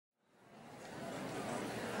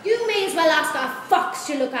well ask a fox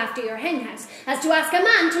to look after your henhouse as to ask a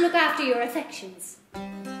man to look after your affections. I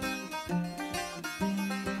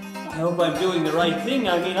hope I'm doing the right thing.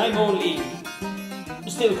 I mean, I'm only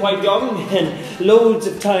still quite young and loads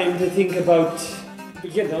of time to think about,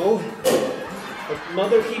 you know. But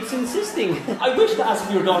Mother keeps insisting. I wish to ask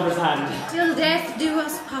for your daughter's hand. Till death do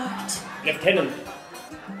us part. Lieutenant,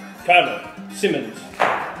 Colonel, Simmons,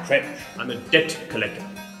 Trench. I'm a debt collector.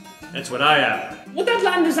 That's what I am. Well, that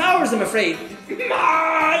land is ours, I'm afraid.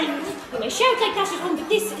 Mine! You may shout like that at home, but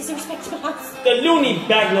this is a respectable house. The loony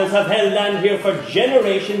bagnalls have held land here for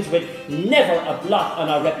generations with never a blot on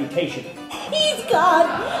our reputation. He's gone,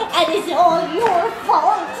 and it's all your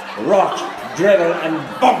fault. Rot, drivel, and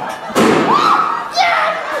bunk!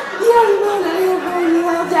 Young man, I am going to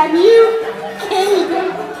well, damn you. Kill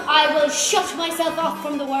him. I will shut myself off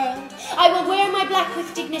from the world. I will wear my black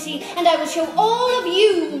with dignity, and I will show all of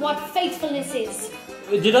you what faithfulness is.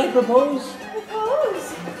 Did I propose?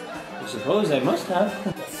 Propose? I suppose I must have.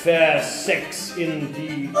 Fair sex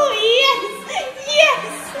indeed. Oh, yes,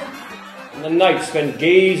 yes. And the night spent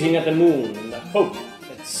gazing at the moon in the hope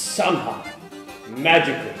that somehow,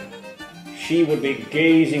 magically, she would be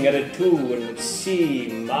gazing at it too and would see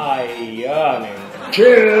my yearning.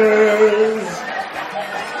 Cheers!